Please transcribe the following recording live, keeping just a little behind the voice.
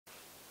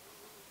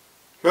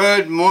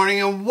Good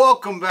morning and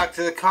welcome back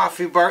to the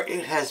coffee bar.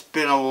 It has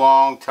been a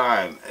long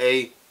time,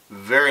 a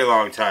very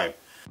long time.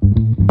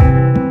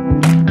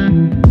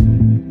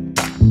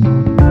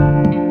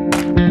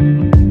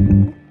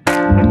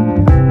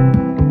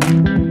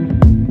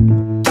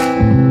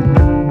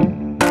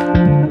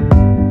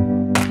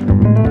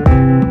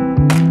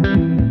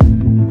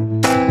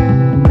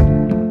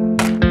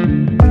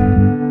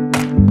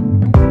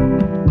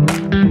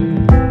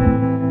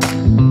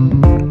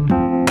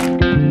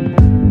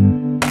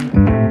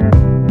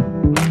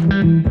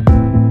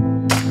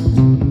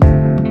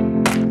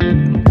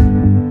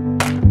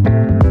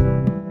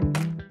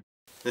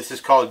 This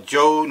is called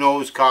Joe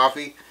Knows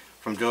Coffee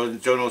from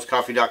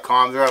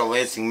joeknowscoffee.com. They're out of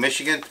Lansing,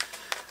 Michigan.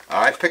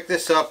 I picked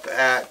this up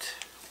at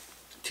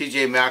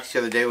TJ Maxx the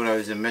other day when I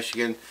was in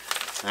Michigan,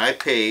 and I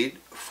paid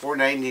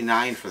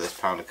 $4.99 for this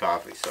pound of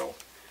coffee. So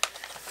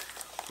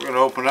we're going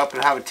to open it up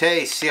and have a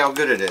taste, see how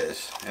good it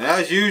is. And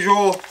as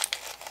usual,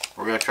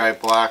 we're going to try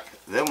black,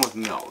 then with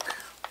milk.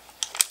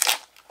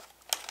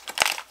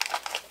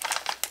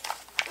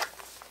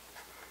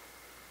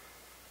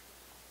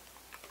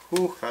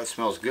 Ooh, that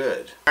smells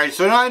good. Alright,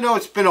 so now I know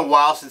it's been a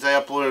while since I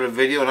uploaded a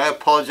video, and I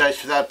apologize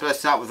for that, but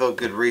that's not without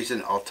good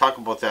reason. I'll talk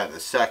about that in a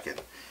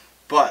second.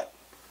 But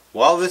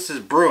while this is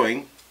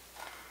brewing,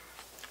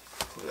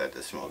 ooh, that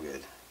does smell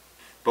good.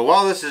 But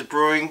while this is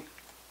brewing,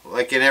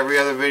 like in every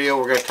other video,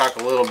 we're going to talk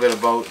a little bit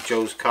about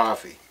Joe's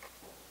coffee.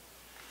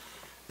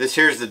 This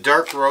here's the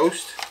dark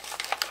roast.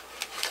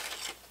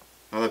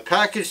 Now the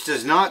package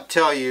does not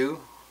tell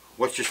you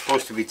what you're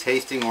supposed to be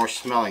tasting or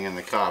smelling in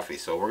the coffee,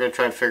 so we're going to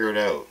try and figure it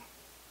out.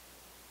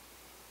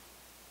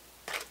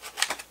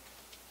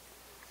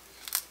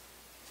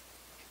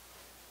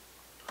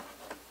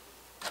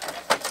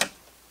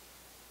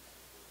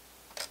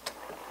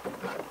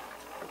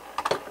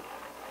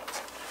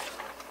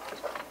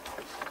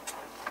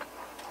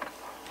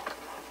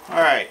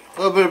 Alright, a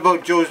little bit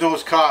about Joe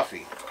Knows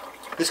Coffee.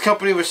 This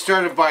company was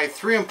started by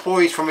 3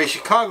 employees from a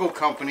Chicago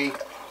company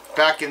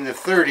back in the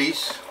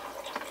 30s.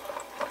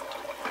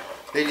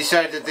 They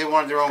decided that they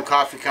wanted their own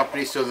coffee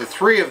company, so the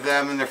 3 of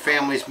them and their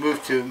families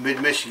moved to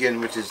mid-Michigan,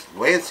 which is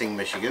Lansing,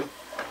 Michigan,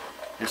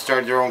 and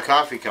started their own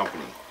coffee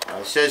company.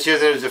 It says here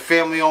that it was a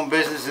family-owned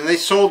business, and they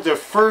sold their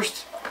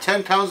first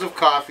 10 pounds of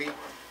coffee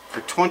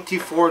for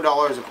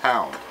 $24 a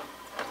pound.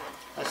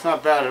 That's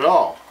not bad at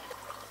all.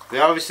 They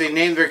obviously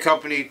named their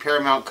company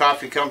Paramount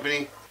Coffee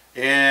Company.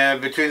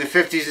 And between the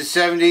 50s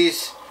and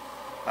 70s,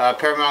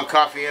 Paramount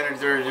Coffee entered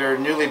their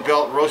newly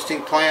built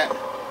roasting plant.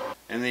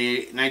 In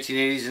the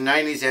 1980s and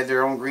 90s, they had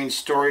their own green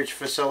storage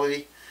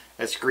facility.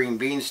 That's green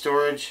bean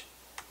storage.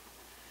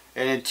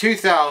 And in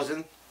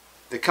 2000,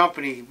 the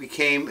company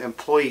became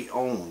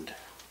employee-owned.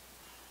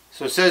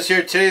 So it says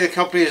here, today the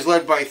company is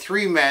led by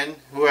 3 men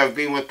who have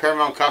been with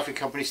Paramount Coffee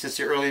Company since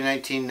the early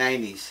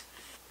 1990s.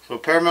 So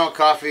Paramount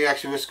Coffee,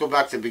 actually let's go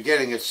back to the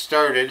beginning. It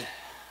started,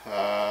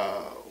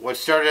 what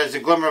started as a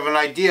glimmer of an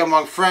idea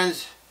among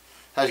friends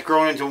has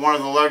grown into one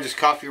of the largest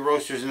coffee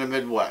roasters in the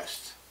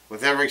Midwest.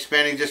 With ever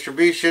expanding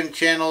distribution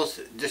channels,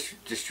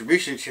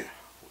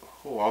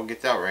 I'll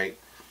get that right.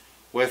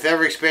 With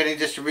ever expanding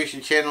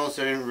distribution channels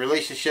and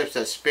relationships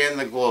that span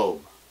the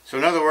globe. So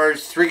in other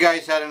words, 3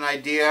 guys had an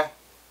idea,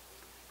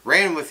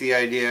 ran with the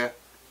idea,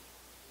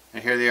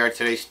 and here they are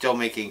today still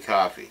making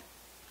coffee.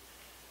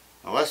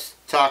 Now let's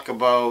talk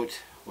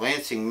about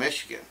Lansing,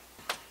 Michigan.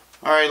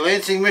 Alright,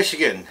 Lansing,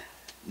 Michigan.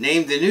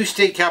 Named the new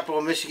state capital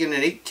of Michigan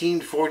in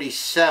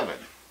 1847.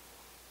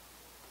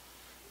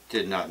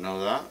 Did not know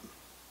that.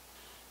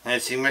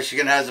 Lansing,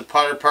 Michigan has a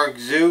Potter Park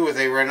Zoo with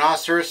a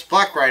rhinoceros,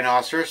 black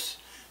rhinoceros,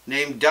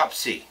 named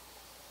Dupsy.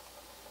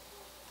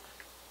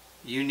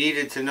 You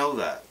needed to know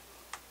that.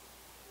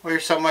 Well,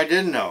 here's something I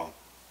didn't know.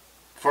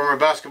 Former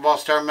basketball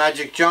star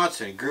Magic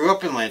Johnson grew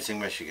up in Lansing,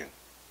 Michigan.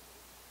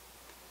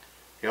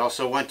 He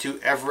also went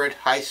to Everett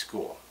High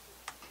School.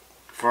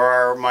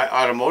 For my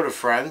automotive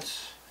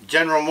friends,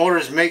 General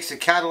Motors makes the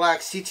Cadillac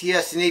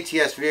CTS and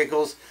ATS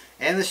vehicles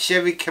and the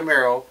Chevy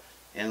Camaro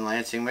in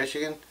Lansing,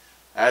 Michigan,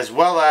 as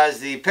well as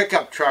the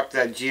pickup truck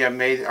that GM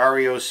made,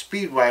 REO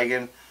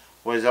Speedwagon,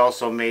 was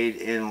also made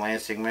in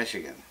Lansing,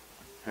 Michigan.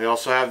 We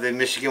also have the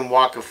Michigan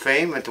Walk of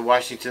Fame at the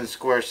Washington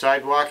Square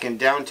Sidewalk in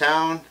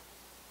downtown.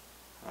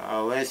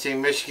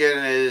 Lansing,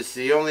 Michigan is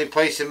the only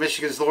place in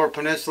Michigan's Lower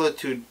Peninsula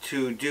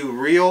to do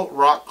real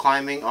rock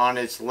climbing on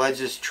its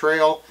Ledges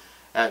Trail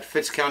at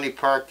Fitz County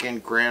Park in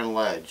Grand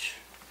Ledge.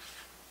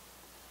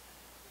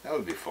 That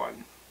would be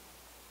fun.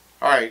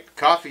 Alright,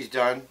 coffee's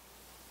done.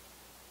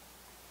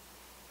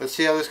 Let's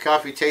see how this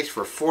coffee tastes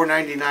for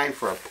 $4.99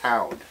 for a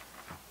pound.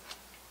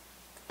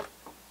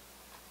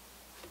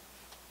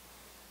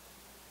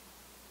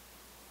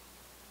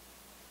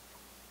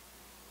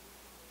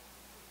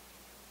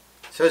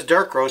 It says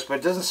dark roast, but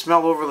it doesn't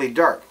smell overly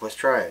dark. Let's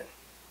try it.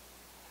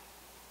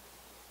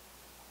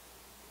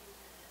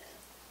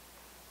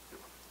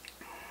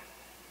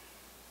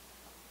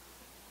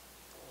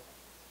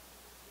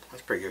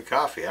 That's pretty good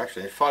coffee,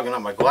 actually. It's fogging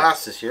up my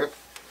glasses here.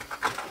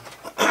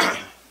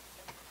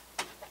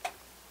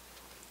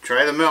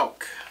 Try the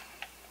milk.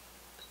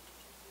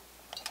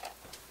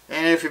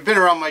 And if you've been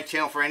around my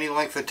channel for any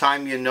length of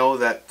time, you know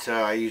that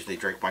I usually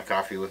drink my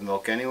coffee with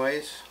milk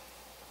anyways.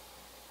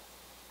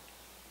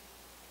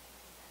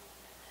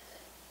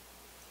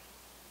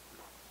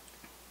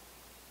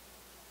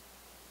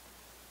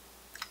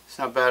 It's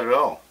not bad at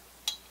all.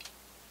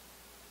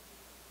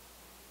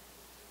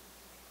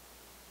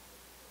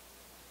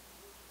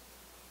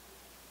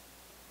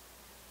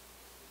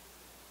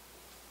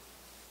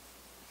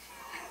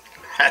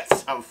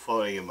 That's some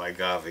floating in my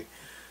coffee.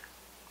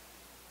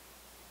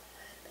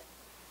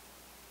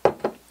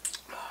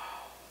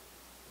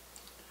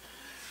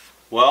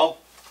 Well,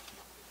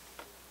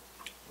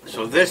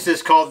 so this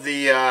is called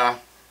the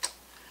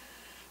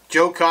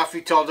Joe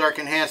Coffee Tall, Dark,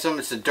 and Handsome.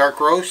 It's a dark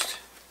roast.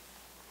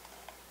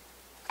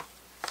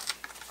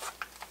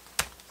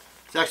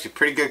 It's actually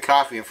pretty good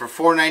coffee, and for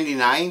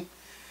 $4.99,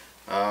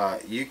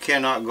 you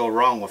cannot go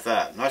wrong with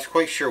that. Not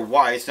quite sure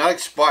why. It's not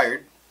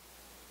expired.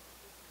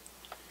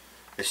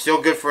 It's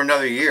still good for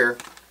another year.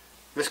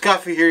 This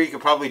coffee here you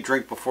could probably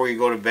drink before you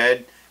go to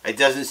bed. It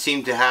doesn't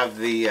seem to have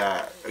the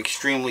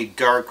extremely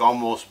dark,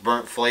 almost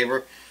burnt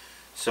flavor.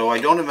 So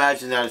I don't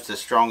imagine that it's as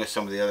strong as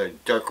some of the other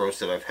dark roasts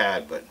that I've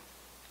had, but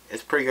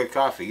it's pretty good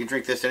coffee. You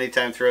drink this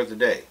anytime throughout the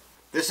day.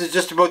 This is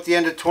just about the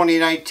end of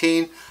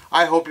 2019.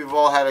 I hope you've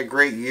all had a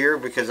great year,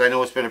 because I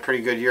know it's been a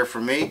pretty good year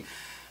for me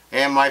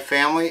and my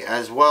family,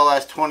 as well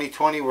as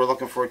 2020. We're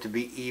looking for it to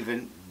be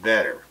even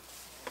better.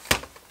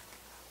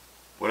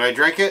 Would I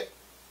drink it?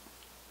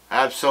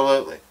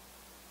 Absolutely.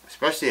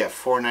 Especially at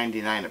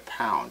 $4.99 a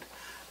pound.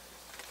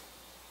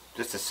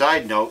 Just a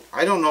side note,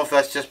 I don't know if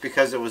that's just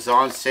because it was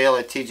on sale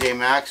at TJ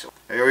Maxx,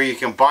 or you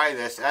can buy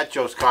this at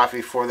Joe's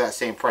Coffee for that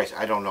same price.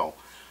 I don't know.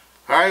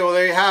 Alright, well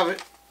there you have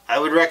it. I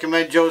would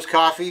recommend Joe's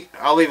Coffee.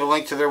 I'll leave a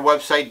link to their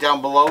website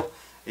down below.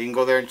 You can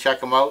go there and check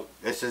them out.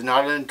 This is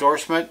not an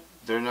endorsement.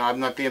 I'm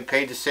not being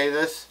paid to say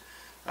this.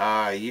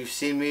 You've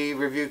seen me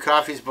review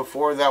coffees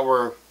before that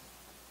were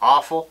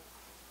awful,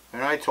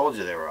 and I told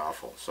you they were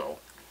awful. So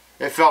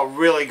it felt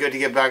really good to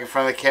get back in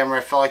front of the camera.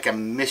 I felt like I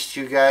missed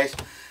you guys.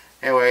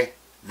 Anyway,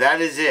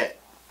 that is it.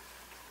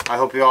 I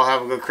hope you all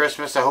have a good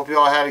Christmas. I hope you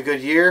all had a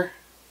good year.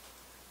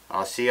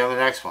 I'll see you on the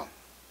next one.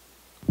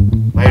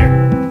 Later.